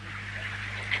matrimony?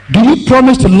 Do you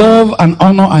promise to love and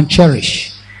honor and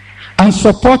cherish, and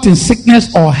support in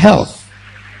sickness or health,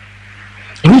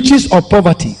 riches or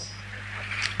poverty,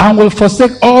 and will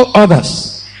forsake all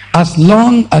others as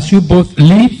long as you both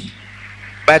live?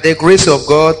 By the grace of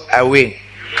God, I will.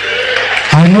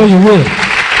 I know you will.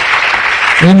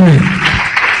 Amen.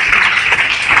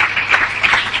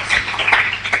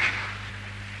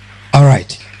 All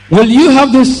right. Will you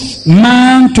have this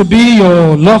man to be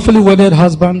your lawfully wedded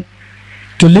husband,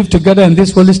 to live together in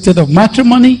this holy state of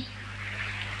matrimony?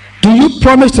 Do you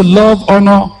promise to love,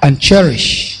 honor, and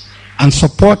cherish, and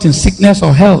support in sickness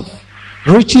or health,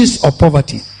 riches or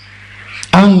poverty,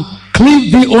 and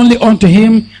cleave thee only unto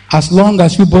him as long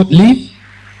as you both live?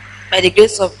 By the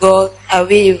grace of God, I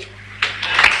will.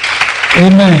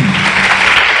 Amen.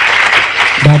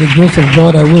 By the grace of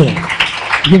God, I will.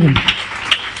 Give him.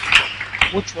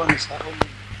 Which one is that?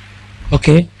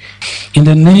 Okay. In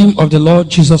the name of the Lord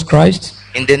Jesus Christ.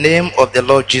 In the name of the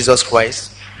Lord Jesus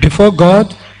Christ. Before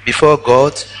God. Before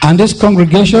God. And this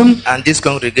congregation. And this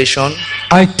congregation.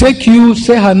 I take you,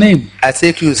 say her name. I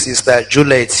take you, Sister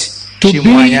Juliet. To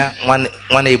be.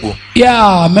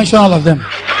 Yeah, mention all of them.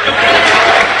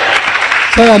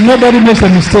 So that nobody makes a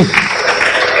mistake.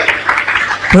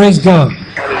 Praise God.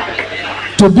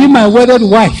 To be my wedded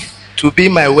wife. To be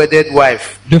my wedded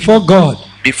wife. Before God.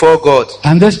 Before God.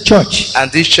 And this church.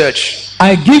 And this church.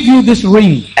 I give you this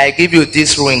ring. I give you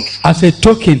this ring. As a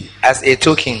token. As a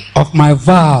token. Of my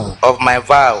vow. Of my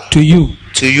vow. To you.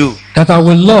 To you. That I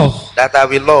will love. That I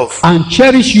will love. And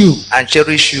cherish you. And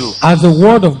cherish you. As the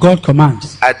word of God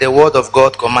commands. As the word of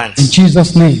God commands. In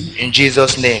Jesus' name. In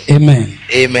Jesus' name. Amen.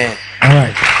 Amen. All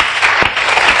right.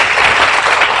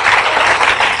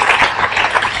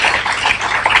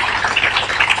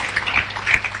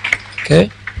 Okay.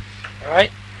 All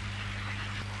right.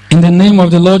 In the name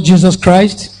of the Lord Jesus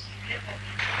Christ.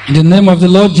 In the name of the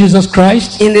Lord Jesus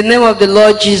Christ. In the name of the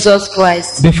Lord Jesus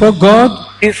Christ. Before God.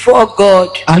 Before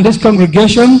God. And this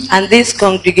congregation. And this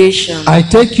congregation. I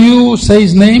take you, say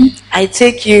his name. I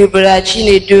take you, Brother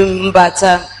Chinedu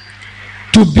Mbata.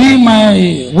 To be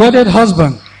my wedded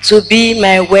husband. To be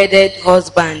my wedded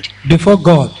husband. Before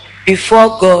God.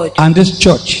 Before God. And this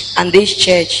church. And this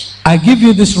church. I give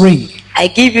you this ring. I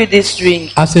give you this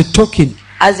ring. As a token.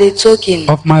 As a token.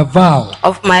 Of my vow.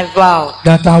 Of my vow.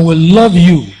 That I will love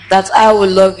you. That I will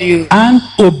love you. And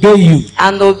obey you.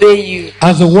 And obey you.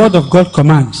 As the word of God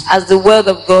commands. As the word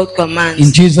of God commands.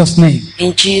 In Jesus' name.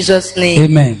 In Jesus' name.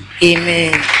 Amen.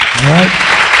 Amen. All right.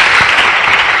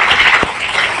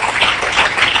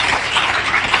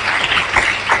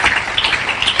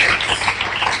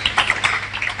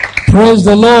 Praise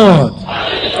the Lord.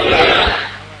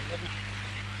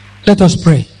 Let us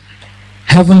pray.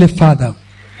 Heavenly Father,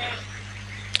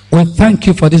 we thank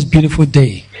you for this beautiful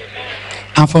day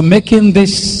and for making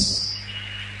this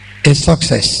a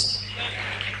success.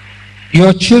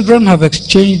 Your children have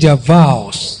exchanged their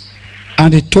vows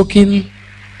and the token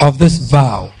of this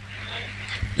vow.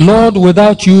 Lord,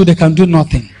 without you they can do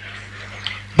nothing.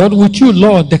 But with you,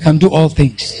 Lord, they can do all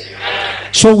things.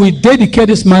 So we dedicate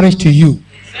this marriage to you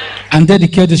and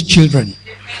dedicate these children,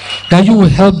 that you will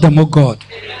help them, O God,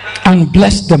 and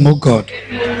bless them, O God.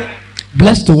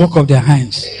 Bless the work of their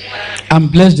hands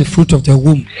and bless the fruit of their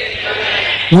womb.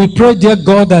 We pray, dear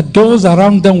God, that those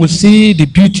around them will see the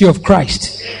beauty of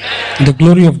Christ and the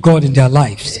glory of God in their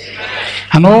lives.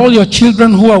 And all your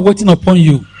children who are waiting upon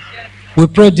you, we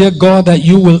pray, dear God, that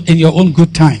you will, in your own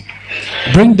good time,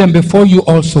 bring them before you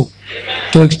also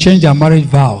to exchange their marriage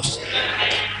vows.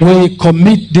 We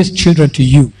commit these children to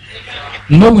you,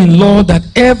 knowing, Lord, that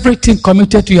everything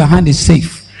committed to your hand is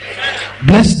safe.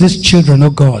 Bless these children, oh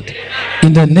God.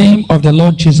 In the name of the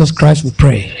Lord Jesus Christ we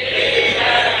pray.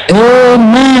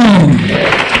 Amen. You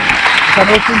can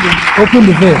open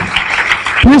the veil.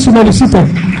 Please be seated.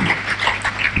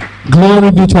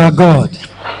 Glory be to our God.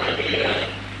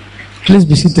 Please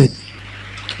be seated.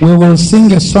 We will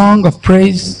sing a song of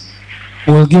praise.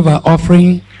 We will give our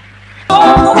offering.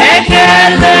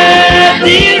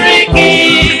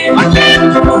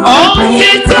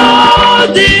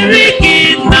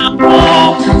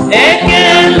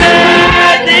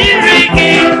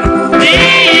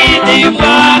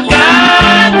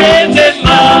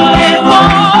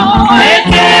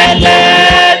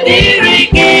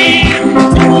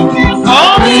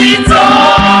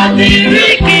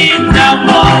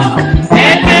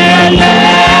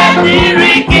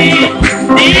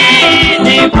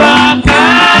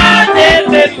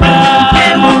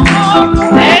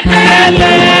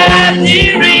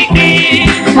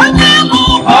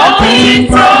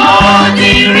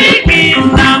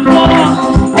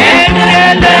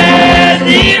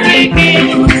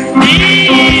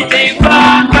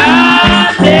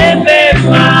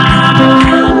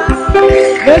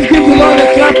 Let's give the Lord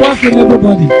a clap offering,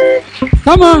 everybody.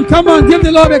 Come on, give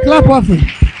the Lord a clap offering.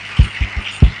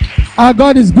 Our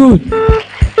God is good.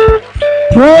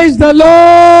 Praise the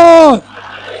Lord.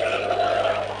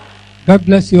 God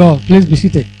bless you all. Please be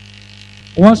seated.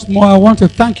 Once more, I want to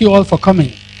thank you all for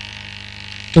coming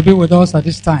to be with us at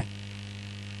this time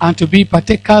and to be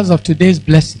partakers of today's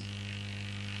blessing.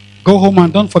 Go home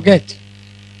and don't forget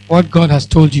what God has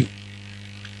told you.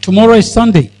 Tomorrow is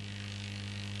Sunday.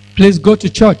 Please go to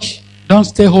church. Don't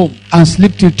stay home and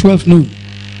sleep till 12 noon.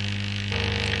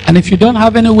 And if you don't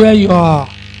have anywhere you are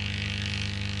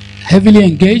heavily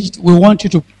engaged, we want you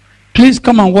to please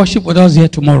come and worship with us here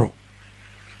tomorrow.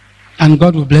 And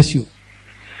God will bless you.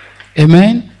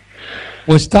 Amen.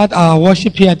 We'll start our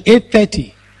worship here at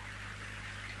 8:30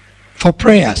 for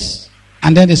prayers.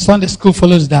 And then the Sunday school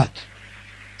follows that.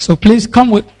 So please come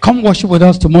worship with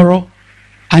us tomorrow.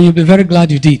 And you'll be very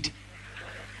glad you did.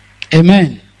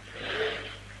 Amen.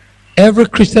 Every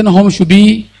Christian home should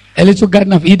be a little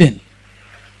Garden of Eden.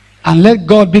 And let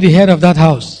God be the head of that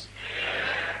house.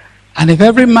 And if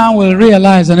every man will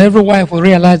realize and every wife will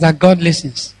realize that God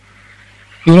listens,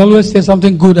 you will always say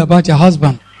something good about your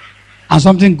husband and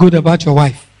something good about your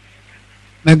wife.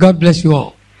 May God bless you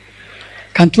all.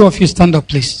 Can two of you stand up,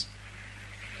 please?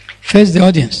 Face the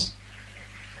audience.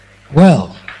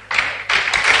 Well,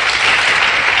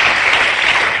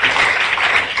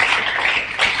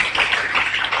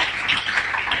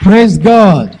 praise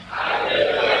God.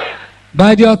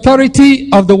 By the authority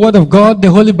of the Word of God, the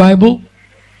Holy Bible,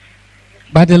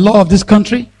 by the law of this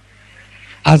country,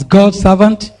 as God's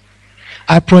servant,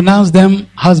 I pronounce them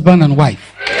husband and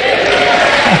wife.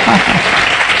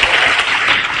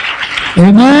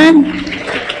 Amen.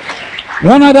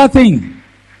 One other thing.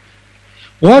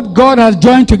 What God has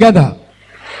joined together.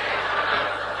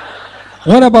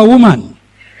 What about woman?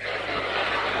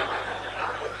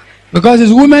 Because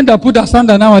it's women that put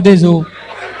asunder nowadays. Oh.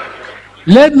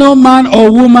 Let no man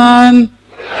or woman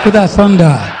put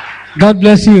asunder. God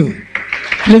bless you.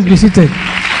 Please be seated.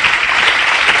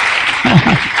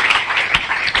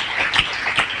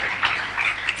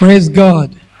 Praise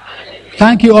God.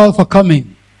 Thank you all for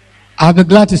coming. I'll be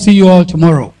glad to see you all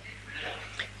tomorrow.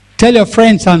 Tell your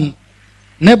friends and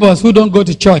neighbors who don't go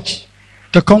to church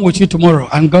to come with you tomorrow,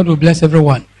 and God will bless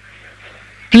everyone.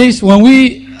 Please, when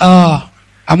we are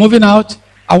moving out,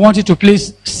 I want you to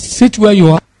please sit where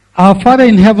you are. Our Father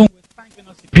in heaven, we thank you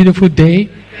for this beautiful day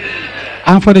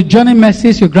and for the journey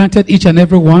mercies you granted each and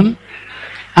every one,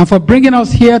 and for bringing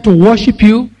us here to worship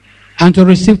you and to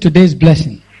receive today's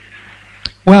blessing.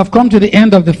 We have come to the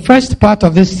end of the first part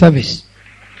of this service.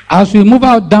 As we move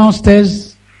out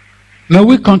downstairs, may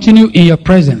we continue in your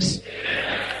presence.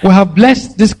 We have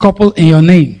blessed this couple in your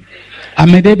name,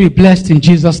 and may they be blessed in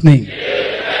Jesus' name.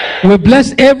 We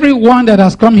bless everyone that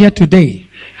has come here today.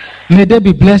 May they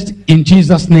be blessed in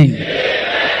Jesus' name.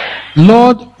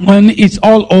 Lord, when it's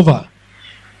all over,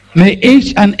 may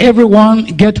each and everyone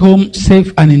get home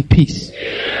safe and in peace.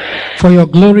 For your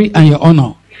glory and your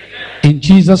honor. In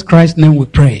Jesus Christ's name we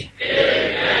pray.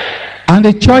 And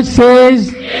the church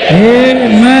says,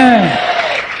 Amen.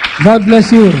 God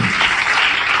bless you.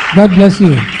 God bless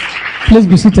you. Please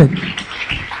be seated.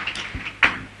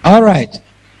 All right.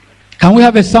 Can we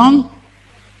have a song?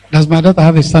 Does my daughter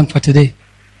have a song for today?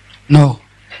 No.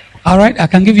 All right, I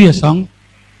can give you a song.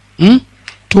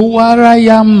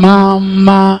 Tuwaraya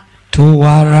mama,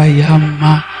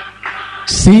 tuwarayama,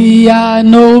 siya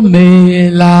no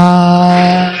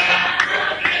mela.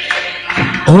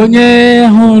 Onye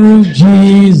hụrụ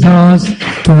Jizọs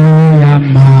tụrụ ya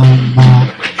mama,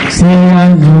 si ya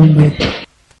n'obe.